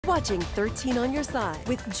Watching 13 on Your Side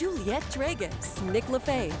with Juliette Dragus, Nick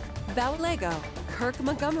Lefebvre, Val Lego, Kirk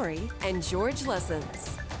Montgomery, and George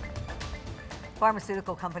Lessons.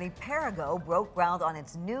 Pharmaceutical company Perrigo broke ground on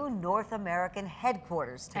its new North American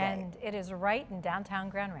headquarters today. And it is right in downtown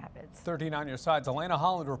Grand Rapids. 13 on Your Side's Elena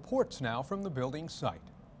Holland reports now from the building site.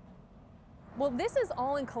 Well, this is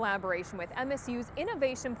all in collaboration with MSU's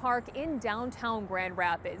Innovation Park in downtown Grand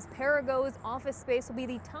Rapids. Perrigo's office space will be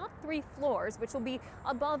the top 3 floors, which will be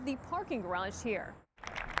above the parking garage here.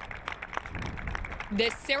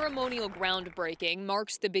 This ceremonial groundbreaking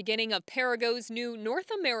marks the beginning of Perrigo's new North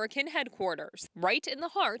American headquarters, right in the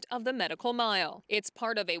heart of the Medical Mile. It's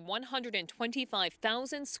part of a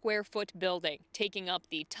 125,000 square foot building, taking up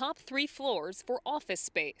the top 3 floors for office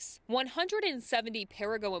space. 170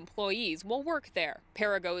 Perrigo employees will work there.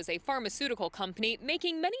 Perrigo is a pharmaceutical company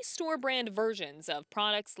making many store brand versions of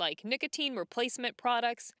products like nicotine replacement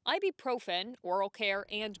products, ibuprofen, oral care,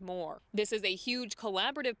 and more. This is a huge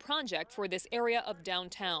collaborative project for this area of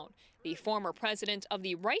downtown. The former president of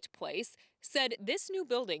the Right Place said this new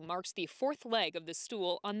building marks the 4th leg of the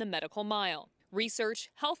stool on the Medical Mile. Research,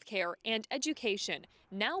 healthcare, and education,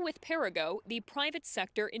 now with Perrigo, the private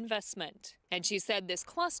sector investment. And she said this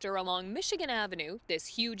cluster along Michigan Avenue, this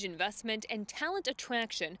huge investment and talent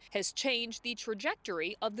attraction, has changed the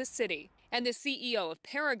trajectory of the city. And the CEO of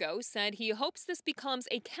Perrigo said he hopes this becomes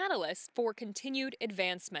a catalyst for continued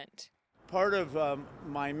advancement. Part of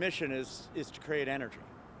my mission is to create energy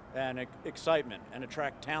and excitement and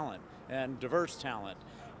attract talent and diverse talent.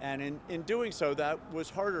 And in doing so, that was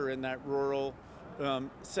harder in that rural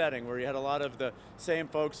setting where you had a lot of the same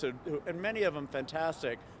folks, and many of them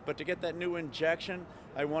fantastic. But to get that new injection,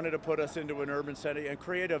 I wanted to put us into an urban setting and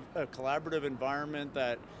create a collaborative environment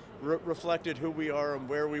that reflected who we are and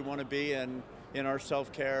where we want to be in our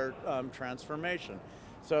self-care transformation.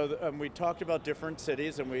 So we talked about different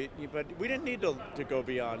cities, but we didn't need to go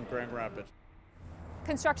beyond Grand Rapids.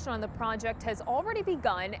 Construction on the project has already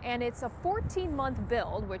begun, and it's a 14-month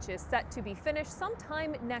build, which is set to be finished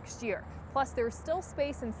sometime next year. Plus, there's still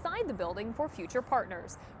space inside the building for future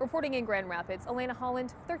partners. Reporting in Grand Rapids, Elena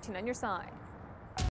Holland, 13 on Your Side.